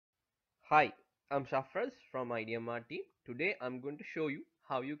Hi, I'm Shafraz from Ideamart team. Today I'm going to show you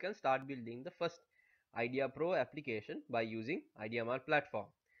how you can start building the first IdeaPro application by using Ideamart platform.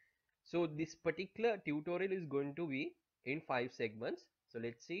 So this particular tutorial is going to be in 5 segments. So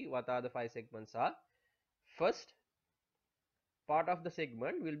let's see what are the 5 segments are. First part of the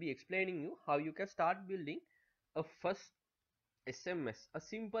segment will be explaining you how you can start building a first SMS, a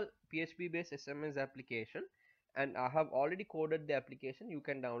simple PHP based SMS application, and I have already coded the application. You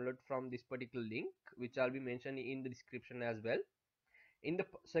can download from this particular link which I'll be mentioning in the description as well. In the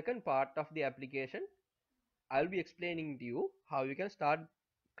second part of the application, I'll be explaining to you how you can start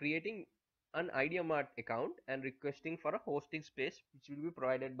creating an Ideamart account and requesting for a hosting space which will be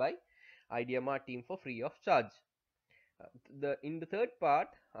provided by Ideamart team for free of charge. In the third part,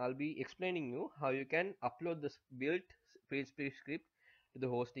 I'll be explaining you how you can upload this built PHP script to the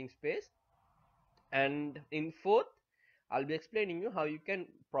hosting space, and in fourth, I'll be explaining you how you can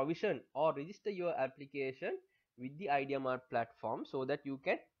provision or register your application with the Ideamart platform so that you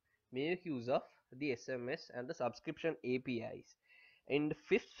can make use of the SMS and the subscription APIs. In the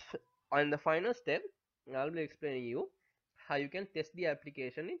fifth and the final step, I'll be explaining you how you can test the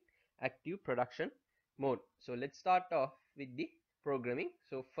application in active production mode. So let's start off with the programming.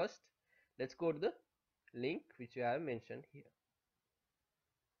 So first, let's go to the link which I have mentioned here.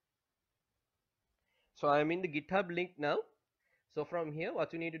 So I am in the GitHub link now. So from here,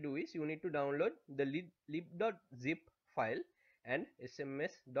 what you need to do is you need to download the lib.zip file and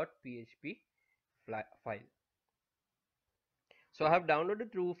sms.php file. So I have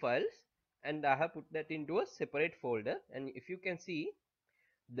downloaded two files and I have put that into a separate folder, and if you can see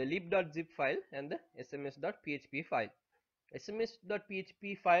the lib.zip file and the sms.php file.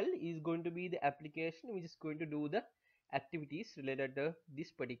 sms.php file is going to be the application which is going to do the activities related to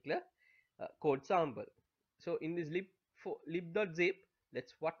this particular code sample. So in this lib.zip,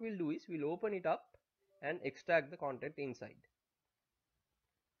 what we'll do is we'll open it up and extract the content inside.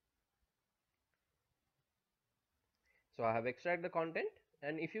 So I have extracted the content,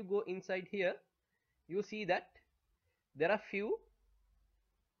 and if you go inside here, you see that there are few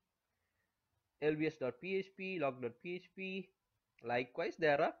lbs.php, log.php. Likewise,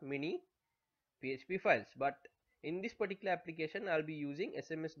 there are many PHP files, but in this particular application I'll be using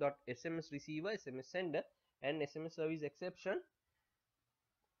SMS receiver, SMS sender, and SMS service exception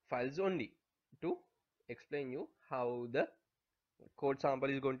files only to explain you how the code sample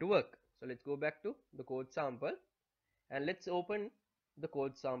is going to work. So let's go back to the code sample and let's open the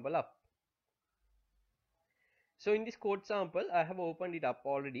code sample up. So in this code sample, I have opened it up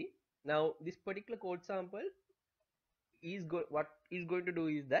already. Now this particular code sample is what is going to do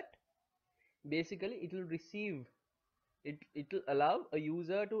is that basically it will receive it will allow a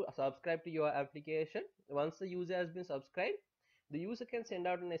user to subscribe to your application. Once the user has been subscribed, the user can send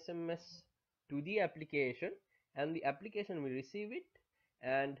out an SMS to the application, and the application will receive it,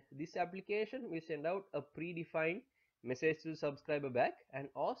 and this application will send out a predefined message to the subscriber back. And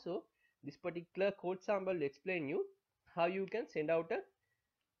also this particular code sample will explain you how you can send out a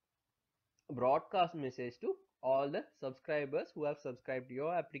broadcast message to all the subscribers who have subscribed to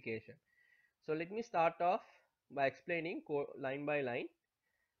your application. So let me start off by explaining line by line.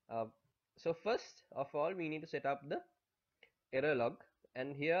 So first of all, we need to set up the error log,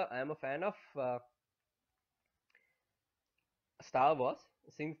 and here I am a fan of Star Wars.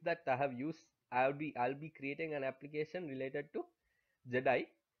 Since that I'll be creating an application related to Jedi.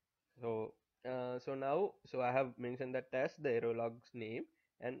 So I have mentioned that as the error log's name,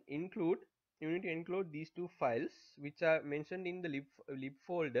 and you need to include these two files which are mentioned in the lib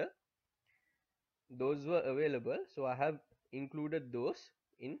folder. Those were available, so I have included those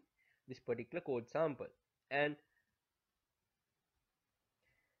in this particular code sample, and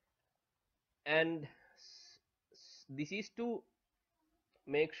this is to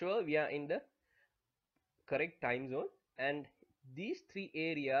make sure we are in the correct time zone. And these three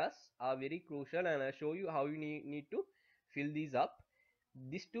areas are very crucial, and I'll show you how you need to fill these up.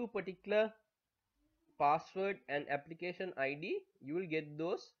 These two particular password and application ID, you will get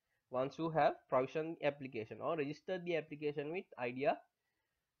those once you have provisioned the application or registered the application with IdeaPro.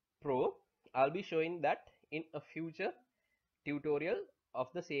 I'll be showing that in a future tutorial of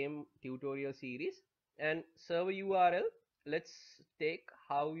the same tutorial series. And server URL, let's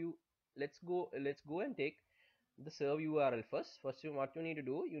go and take the server URL first. What you need to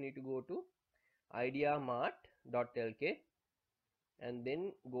do, you need to go to ideamart.lk and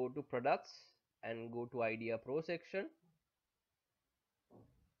then go to products and go to IdeaPro section,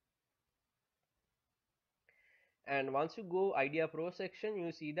 and once you go IdeaPro section,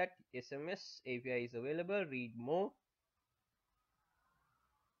 you see that SMS API is available. Read more,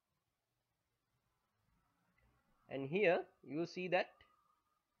 and here you will see that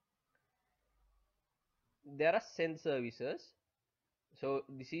there are send services. So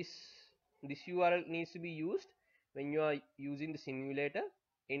this URL needs to be used when you are using the simulator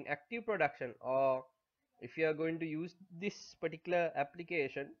in active production, or if you are going to use this particular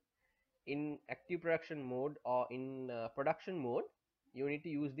application in active production mode or in production mode, you need to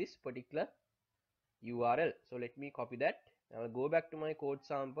use this particular URL. So let me copy that. I'll go back to my code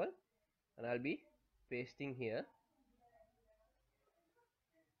sample and I'll be pasting here.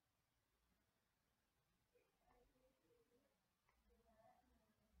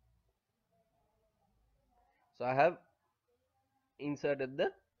 So I have inserted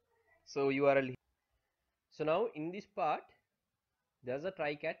the URL here. So now in this part there's a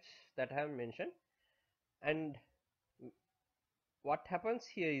try catch that I have mentioned, and what happens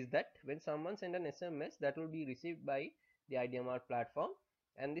here is that when someone sends an SMS, that will be received by the Ideamart platform,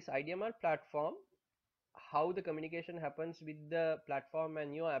 and this Ideamart platform, how the communication happens with the platform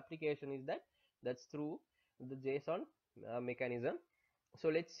and your application is that's through the JSON mechanism. So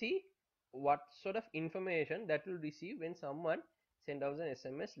let's see what sort of information that will receive when someone send out an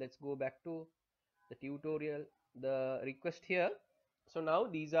SMS. Let's go back to the tutorial, the request here. So now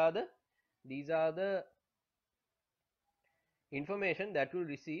these are the information that will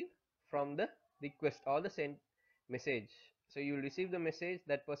receive from the request or the sent message. So you will receive the message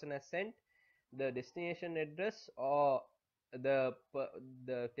that person has sent, the destination address, or the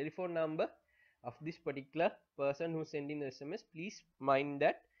telephone number of this particular person who sent in the SMS. Please mind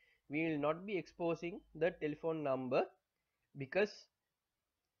that we will not be exposing the telephone number because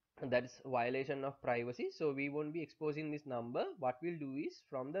that is violation of privacy. So we won't be exposing this number. What we'll do is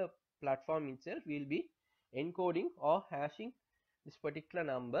from the platform itself we'll be encoding or hashing this particular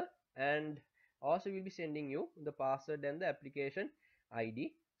number, and also we'll be sending you the password and the application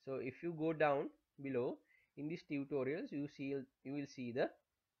ID. So if you go down below in these tutorials, you will see the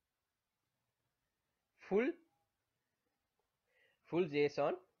full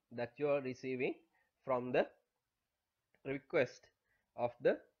JSON that you are receiving from the request of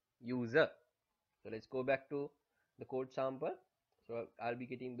the user. So let's go back to the code sample. So I'll be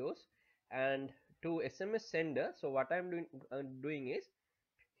getting those, and to SMS sender. So what I'm doing is,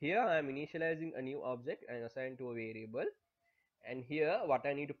 here I am initializing a new object and assign to a variable, and here what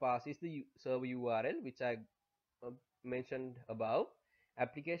I need to pass is the server URL which I mentioned above,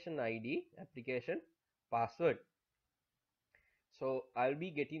 application ID, application password. So I'll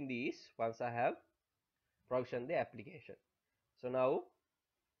be getting these once I have provisioned the application. So now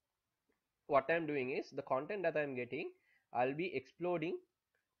what I'm doing is, the content that I'm getting, I'll be exploding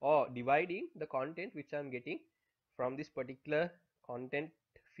or dividing the content which I'm getting from this particular content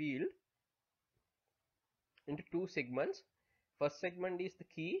field into two segments. First segment is the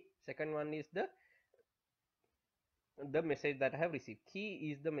key, second one is the message that I have received.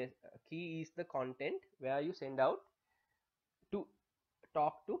 Key is the content where you send out to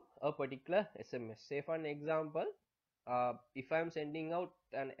talk to a particular SMS. Say for an example, if I am sending out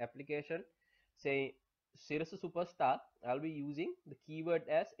an application, say Sirius Superstar, I'll be using the keyword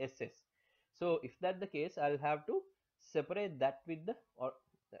as SS. So if that's the case, I'll have to separate that with the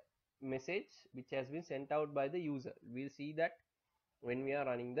message which has been sent out by the user. We'll see that when we are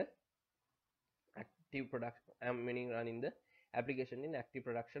running the active production. I'm meaning running the application in active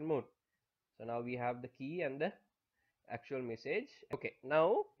production mode. So now we have the key and the actual message. Okay,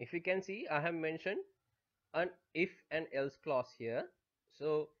 now if you can see, I have mentioned an if and else clause here.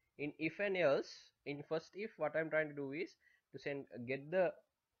 So in if and else, in first if, what I'm trying to do is to get the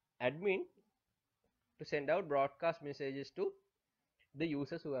admin to send out broadcast messages to the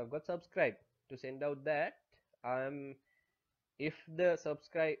users who have got subscribed. To send out that, if the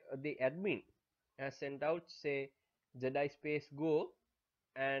admin has sent out, say, Jedi space go,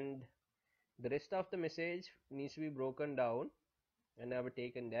 and the rest of the message needs to be broken down, and I've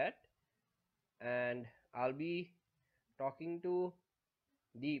taken that, and I'll be talking to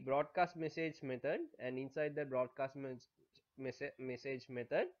the broadcast message method, and inside the broadcast message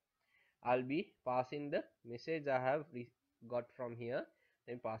method I'll be passing the message I have got from here,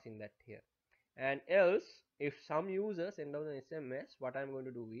 then passing that here. And else, if some users send out an SMS, what I'm going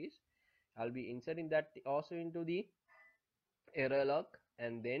to do is I'll be inserting that also into the error log,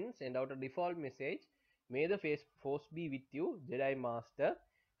 and then send out a default message, may the force be with you, Jedi Master,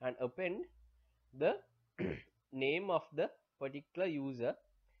 and append the name of the particular user.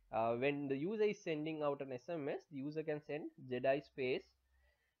 When the user is sending out an SMS, the user can send Jedi space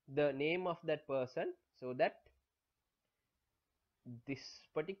the name of that person, so that this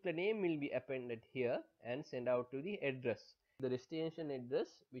particular name will be appended here and send out to the address, the destination address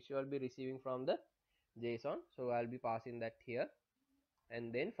which you will be receiving from the JSON. So I'll be passing that here,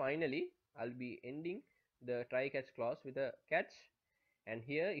 and then finally I'll be ending the try catch clause with a catch. And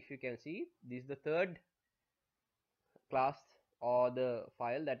here, if you can see, this is the third class or the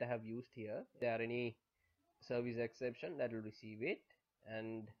file that I have used here. If there are any service exception, that will receive it,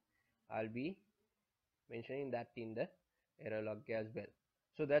 and I'll be mentioning that in the error log as well.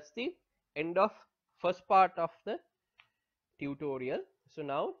 So that's the end of first part of the tutorial. So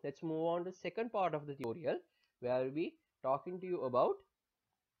now let's move on to the second part of the tutorial, where I'll be talking to you about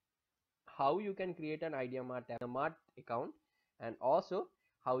how you can create an Ideamart account, and also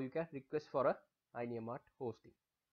how you can request for a Ideamart hosting.